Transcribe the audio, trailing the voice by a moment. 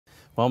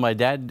Well, my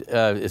dad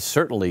was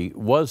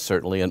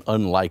certainly an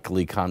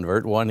unlikely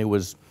convert, one who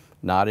was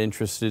not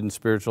interested in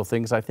spiritual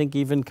things. I think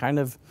even kind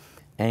of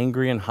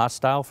angry and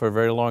hostile for a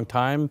very long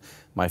time.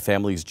 My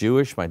family's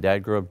Jewish. My dad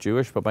grew up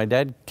Jewish, but my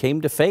dad came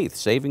to faith,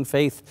 saving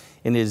faith,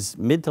 in his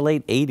mid to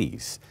late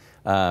 80s.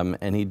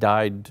 And he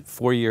died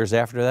 4 years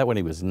after that when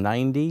he was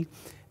 90.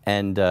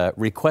 And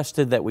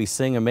requested that we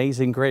sing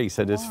Amazing Grace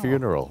at his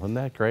funeral. Isn't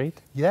that great?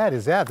 Yeah, it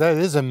is. Yeah, that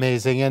is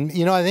amazing. And,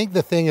 you know, I think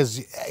the thing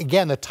is,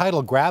 again, the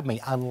title grabbed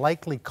me,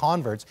 Unlikely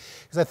Converts,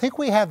 because I think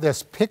we have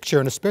this picture,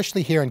 and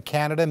especially here in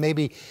Canada,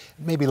 maybe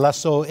less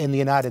so in the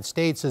United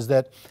States, is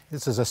that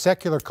this is a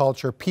secular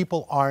culture.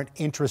 People aren't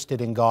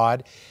interested in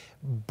God,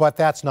 but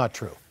that's not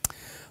true.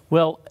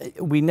 Well,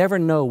 we never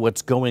know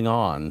what's going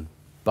on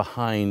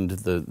behind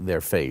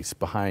their face,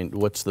 behind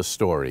what's the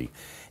story.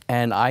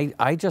 And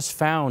I just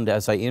found,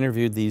 as I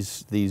interviewed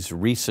these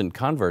recent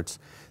converts,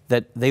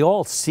 that they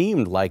all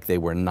seemed like they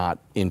were not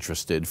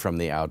interested from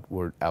the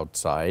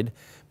outside.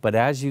 But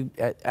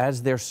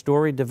as their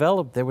story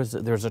developed,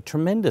 there's a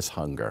tremendous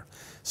hunger.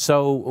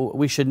 So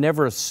we should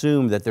never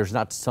assume that there's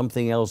not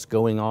something else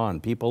going on.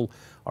 People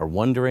are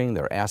wondering,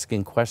 they're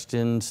asking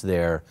questions,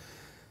 they're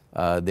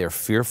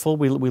fearful.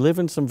 We live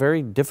in some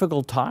very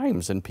difficult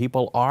times, and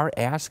people are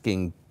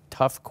asking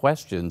tough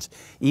questions,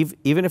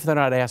 even if they're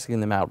not asking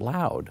them out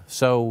loud.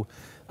 So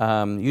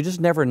you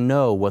just never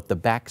know what the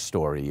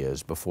backstory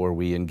is before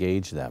we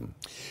engage them.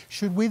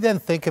 Should we then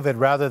think of it,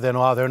 rather than,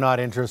 oh, they're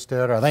not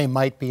interested or they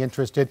might be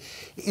interested,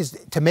 is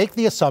to make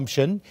the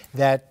assumption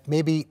that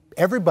maybe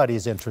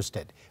everybody's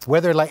interested?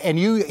 Whether, like, and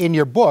you, in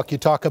your book, you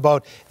talk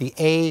about the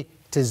A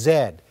to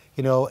Z.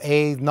 You know,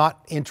 A,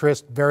 not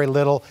interest, very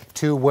little,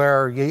 to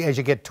where as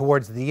you get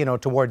towards the,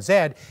 towards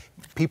Z,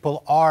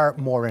 people are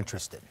more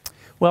interested.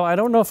 Well, I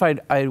don't know if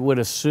I would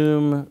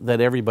assume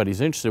that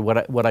everybody's interested.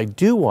 What I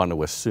do want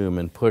to assume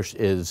and push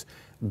is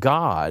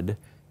God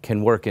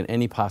can work in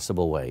any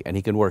possible way, and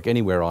he can work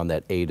anywhere on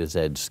that A to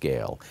Z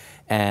scale.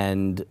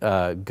 And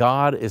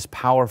God is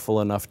powerful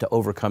enough to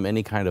overcome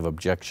any kind of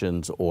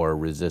objections or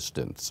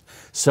resistance.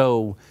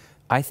 So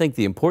I think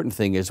the important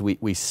thing is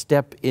we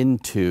step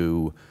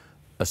into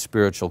a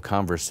spiritual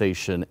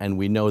conversation, and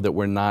we know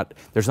that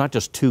there's not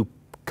just two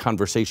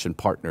conversation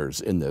partners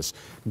in this.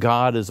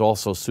 God is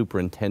also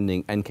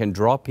superintending and can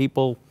draw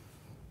people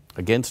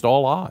against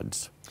all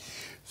odds.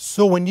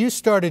 So when you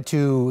started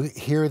to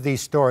hear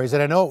these stories,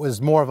 and I know it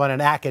was more of an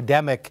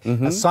academic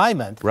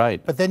assignment, right?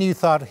 But then you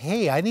thought,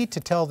 hey, I need to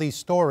tell these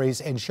stories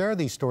and share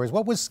these stories.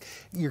 What was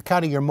your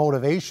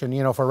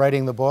motivation, for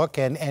writing the book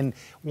and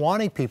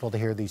wanting people to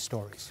hear these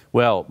stories?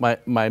 Well,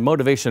 my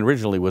motivation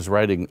originally was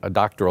writing a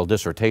doctoral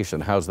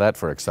dissertation. How's that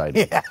for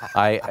exciting? Yeah.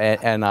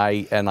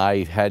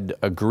 I had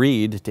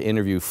agreed to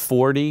interview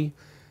 40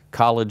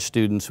 college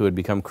students who had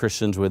become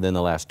Christians within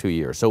the last 2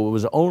 years. So it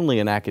was only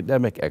an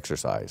academic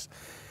exercise.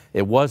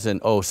 It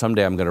wasn't, oh,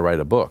 someday I'm going to write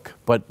a book.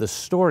 But the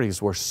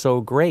stories were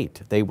so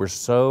great. They were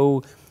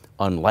so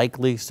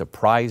unlikely,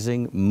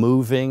 surprising,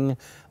 moving.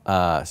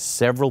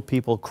 Several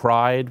people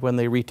cried when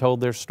they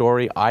retold their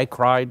story. I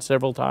cried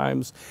several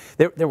times.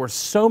 There were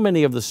so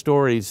many of the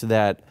stories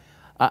that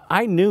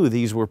I knew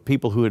these were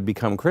people who had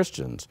become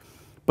Christians.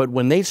 But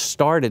when they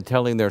started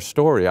telling their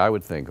story, I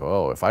would think,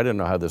 oh, if I didn't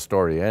know how this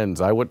story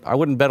ends, I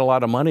wouldn't bet a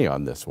lot of money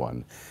on this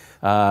one.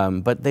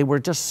 But they were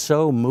just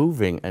so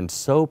moving and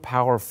so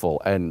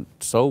powerful and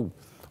so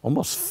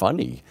almost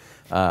funny.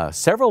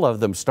 Several of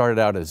them started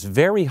out as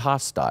very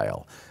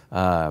hostile.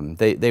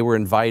 They were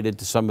invited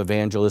to some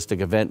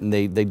evangelistic event, and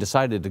they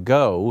decided to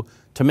go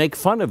to make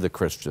fun of the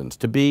Christians,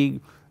 to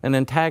be an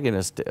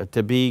antagonist,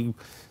 to be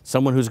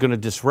someone who's going to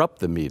disrupt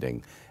the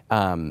meeting.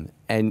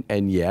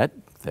 And yet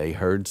they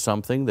heard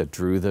something that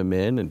drew them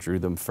in and drew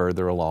them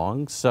further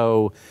along.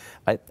 So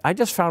I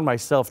just found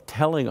myself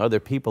telling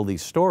other people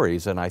these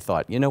stories, and I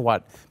thought, you know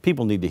what,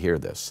 people need to hear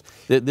this.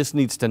 This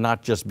needs to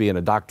not just be in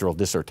a doctoral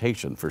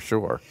dissertation, for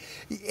sure.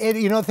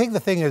 And, I think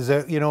the thing is,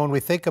 when we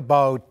think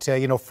about,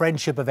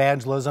 friendship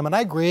evangelism, and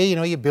I agree,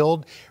 you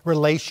build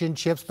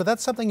relationships, but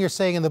that's something you're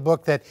saying in the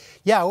book that,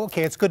 yeah,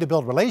 okay, it's good to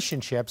build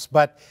relationships,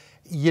 but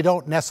you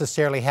don't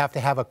necessarily have to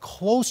have a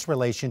close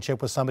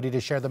relationship with somebody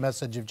to share the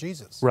message of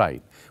Jesus.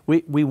 Right.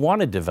 We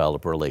want to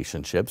develop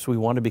relationships. We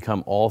want to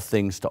become all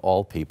things to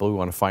all people. We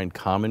want to find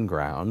common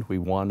ground. We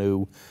want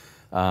to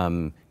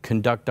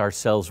conduct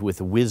ourselves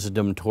with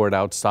wisdom toward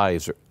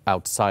outsiders.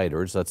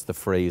 That's the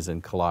phrase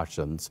in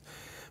Colossians.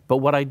 But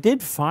what I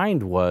did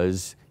find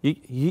was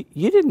you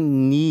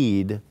didn't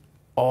need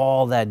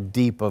all that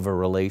deep of a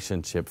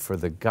relationship for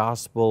the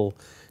gospel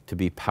to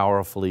be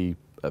powerfully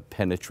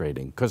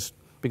penetrating,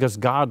 because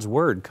God's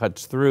word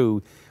cuts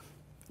through,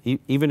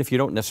 even if you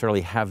don't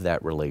necessarily have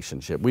that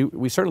relationship.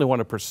 We certainly want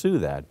to pursue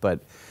that,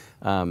 but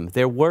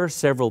there were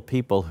several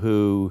people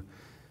who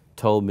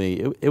told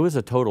me it was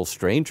a total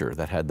stranger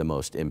that had the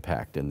most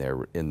impact in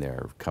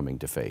their coming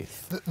to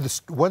faith.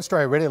 The one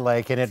story I really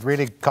like, and it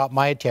really caught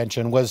my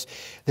attention, was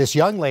this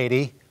young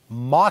lady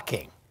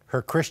mocking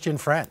her Christian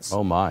friends.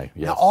 Oh my,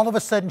 yes. Now all of a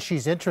sudden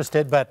she's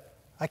interested, but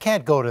I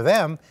can't go to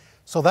them.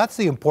 So that's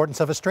the importance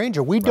of a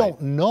stranger. We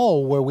don't know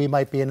where we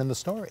might be in the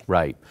story.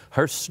 Right.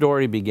 Her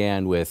story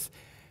began with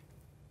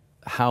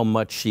how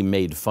much she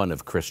made fun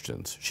of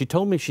Christians. She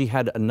told me she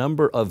had a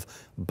number of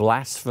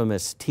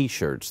blasphemous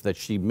T-shirts that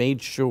she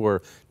made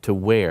sure to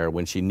wear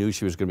when she knew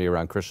she was going to be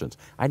around Christians.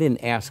 I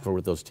didn't ask for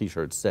what those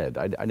T-shirts said.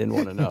 I didn't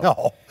want to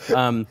know.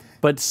 No.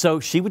 But so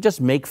she would just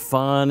make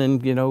fun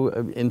and, you know,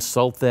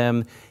 insult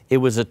them. It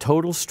was a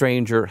total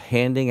stranger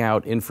handing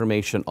out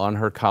information on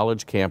her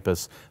college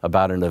campus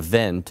about an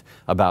event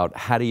about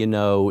how do you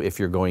know if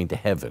you're going to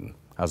heaven.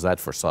 How's that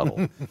for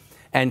subtle?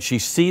 And she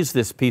sees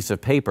this piece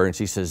of paper and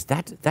she says,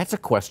 that's a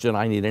question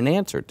I need an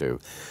answer to.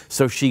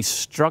 So she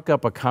struck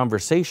up a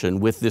conversation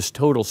with this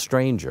total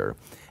stranger.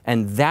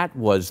 And that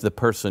was the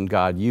person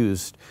God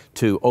used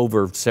to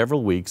over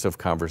several weeks of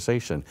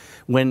conversation.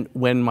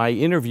 When my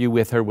interview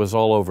with her was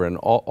all over, and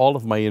all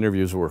of my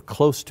interviews were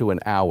close to an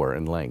hour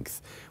in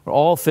length, we're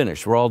all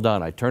finished, we're all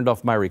done. I turned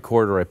off my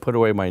recorder, I put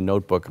away my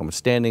notebook, I'm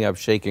standing up,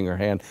 shaking her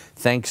hand.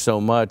 Thanks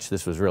so much,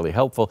 this was really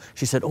helpful.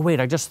 She said, oh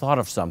wait, I just thought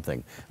of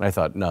something. And I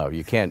thought, no,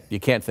 you can't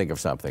think of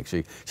something.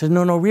 She said,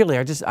 no, really,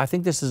 I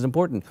think this is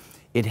important.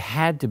 It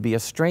had to be a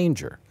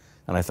stranger.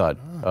 And I thought,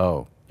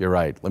 oh, you're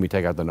right, let me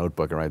take out the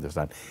notebook and write this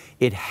down.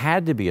 It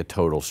had to be a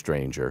total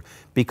stranger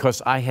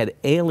because I had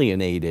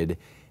alienated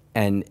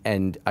and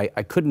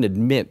I couldn't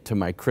admit to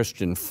my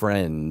Christian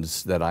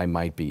friends that I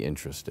might be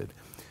interested.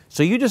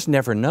 So you just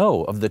never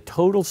know of the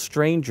total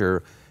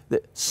stranger.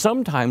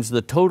 Sometimes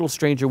the total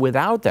stranger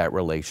without that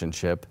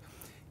relationship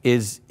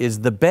is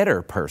the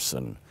better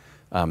person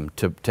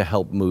to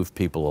help move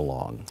people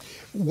along.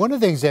 One of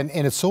the things, and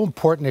it's so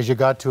important as you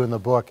got to in the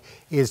book,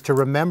 is to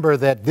remember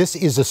that this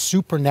is a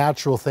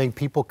supernatural thing,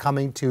 people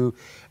coming to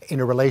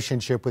in a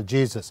relationship with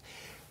Jesus.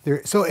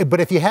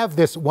 But if you have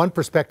this one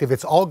perspective,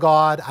 it's all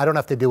God, I don't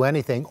have to do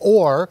anything,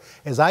 or,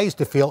 as I used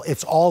to feel,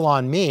 it's all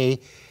on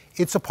me,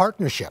 it's a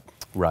partnership.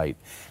 Right.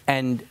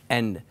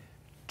 And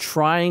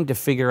trying to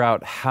figure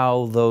out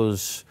how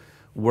those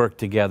work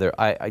together,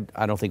 I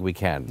don't think we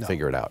can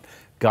figure it out.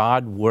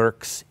 God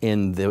works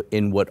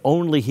in what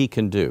only He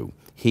can do.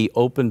 He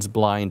opens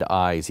blind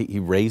eyes. He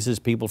raises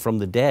people from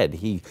the dead.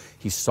 He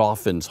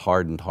softens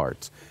hardened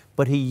hearts.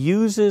 But He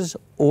uses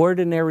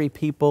ordinary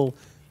people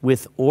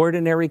with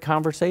ordinary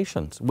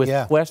conversations,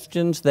 with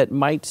questions that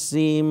might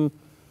seem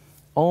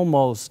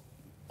almost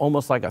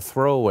like a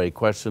throwaway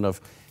question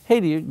of, hey,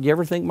 do you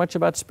ever think much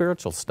about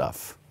spiritual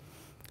stuff?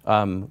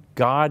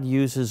 God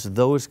uses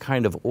those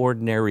kind of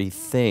ordinary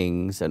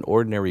things and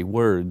ordinary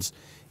words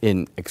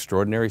in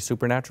extraordinary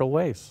supernatural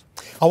ways.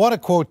 I want to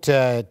quote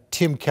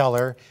Tim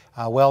Keller,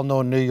 a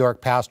well-known New York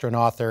pastor and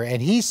author,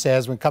 and he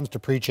says, when it comes to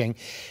preaching,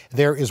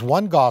 there is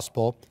one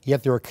gospel,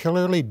 yet there are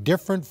clearly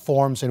different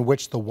forms in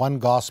which the one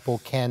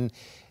gospel can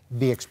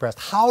be expressed.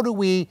 How do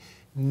we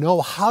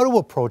know how to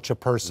approach a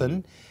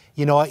person?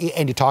 You know,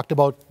 and you talked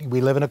about we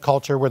live in a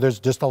culture where there's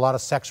just a lot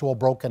of sexual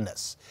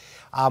brokenness.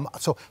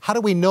 So how do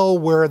we know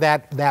where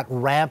that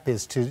ramp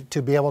is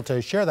to be able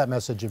to share that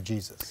message of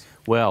Jesus?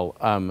 Well,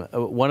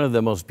 one of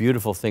the most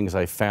beautiful things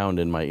I found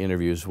in my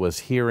interviews was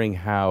hearing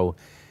how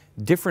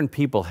different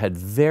people had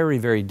very,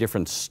 very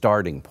different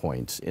starting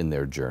points in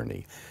their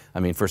journey. I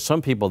mean, for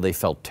some people, they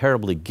felt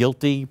terribly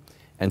guilty,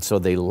 and so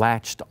they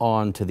latched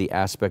on to the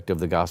aspect of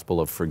the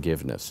gospel of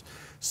forgiveness.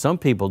 Some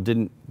people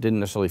didn't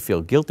necessarily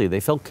feel guilty,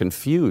 they felt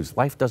confused.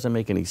 Life doesn't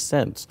make any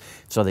sense.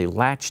 So they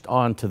latched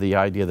on to the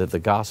idea that the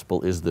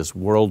gospel is this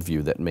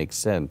worldview that makes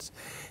sense.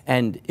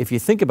 And if you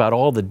think about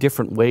all the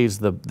different ways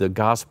the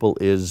gospel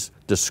is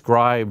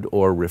described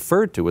or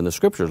referred to in the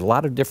scriptures, a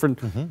lot of different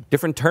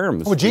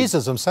terms. Well,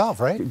 Jesus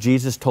himself, right?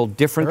 Jesus told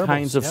different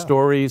kinds of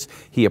stories.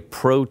 He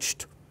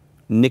approached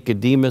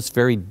Nicodemus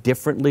very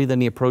differently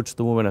than he approached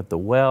the woman at the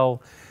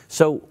well.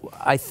 So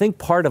I think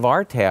part of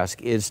our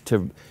task is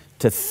to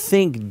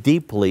think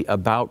deeply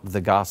about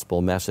the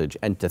gospel message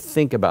and to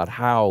think about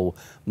how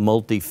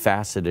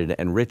multifaceted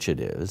and rich it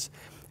is.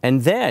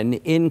 And then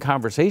in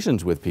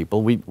conversations with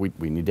people, we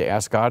need to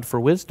ask God for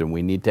wisdom.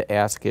 We need to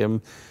ask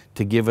Him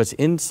to give us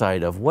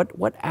insight of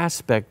what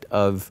aspect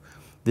of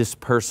this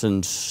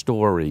person's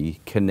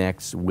story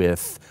connects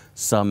with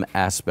some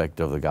aspect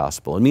of the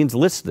gospel. It means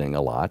listening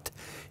a lot.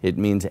 It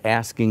means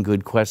asking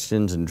good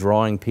questions and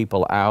drawing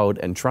people out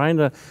and trying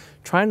to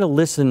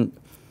listen,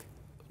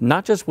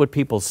 not just what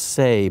people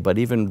say, but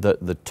even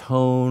the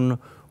tone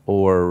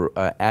or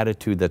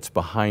attitude that's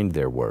behind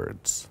their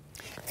words.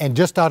 And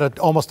just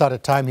almost out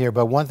of time here,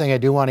 but one thing I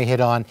do want to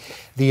hit on,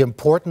 the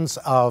importance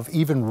of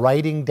even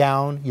writing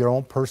down your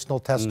own personal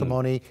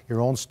testimony, your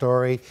own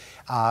story.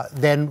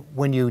 Then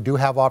when you do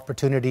have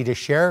opportunity to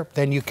share,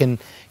 then you can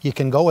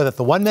go with it.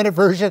 The 1-minute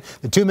version,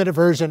 the 2-minute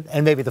version,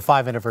 and maybe the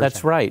 5-minute version.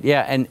 That's right,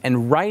 yeah,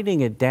 and writing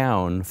it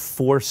down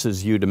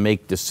forces you to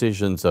make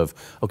decisions of,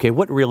 okay,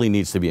 what really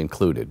needs to be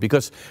included?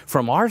 Because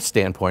from our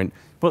standpoint,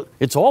 well,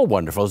 it's all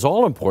wonderful, it's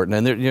all important,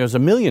 and there's a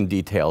million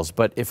details,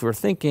 but if we're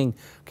thinking,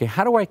 okay,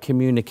 how do I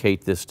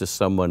communicate this to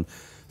someone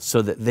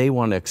so that they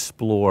want to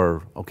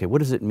explore, okay, what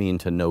does it mean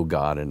to know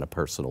God in a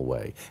personal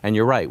way? And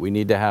you're right, we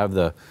need to have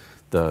the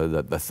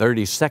the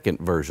 30-second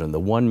version, the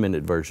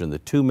 1-minute version, the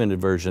 2-minute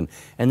version,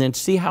 and then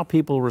see how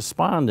people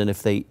respond. And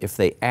if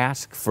they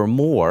ask for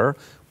more,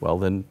 well,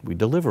 then we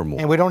deliver more.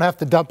 And we don't have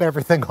to dump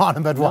everything on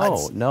them at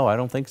once. No, I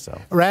don't think so.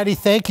 Randy,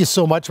 thank you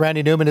so much.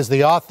 Randy Newman is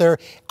the author,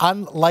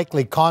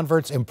 Unlikely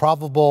Converts,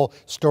 Improbable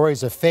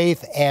Stories of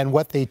Faith, and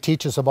what they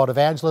teach us about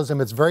evangelism.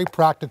 It's very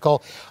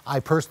practical. I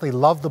personally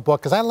love the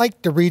book because I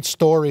like to read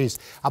stories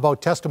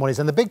about testimonies.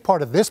 And the big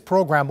part of this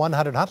program,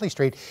 100 Huntley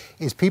Street,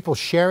 is people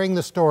sharing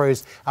the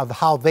stories of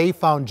how they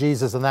found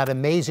Jesus and that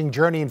amazing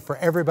journey. And for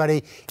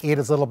everybody, it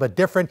is a little bit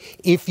different.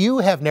 If you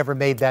have never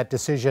made that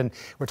decision,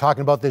 we're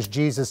talking about this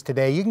Jesus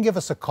today, you can give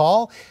us a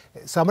call,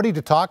 somebody to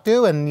talk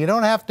to, and you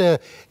don't have to,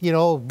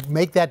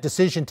 make that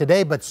decision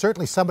today, but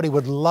certainly somebody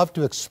would love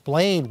to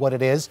explain what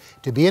it is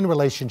to be in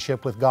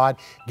relationship with God.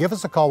 Give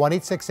us a call,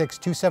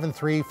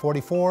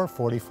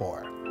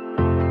 1-866-273-4444.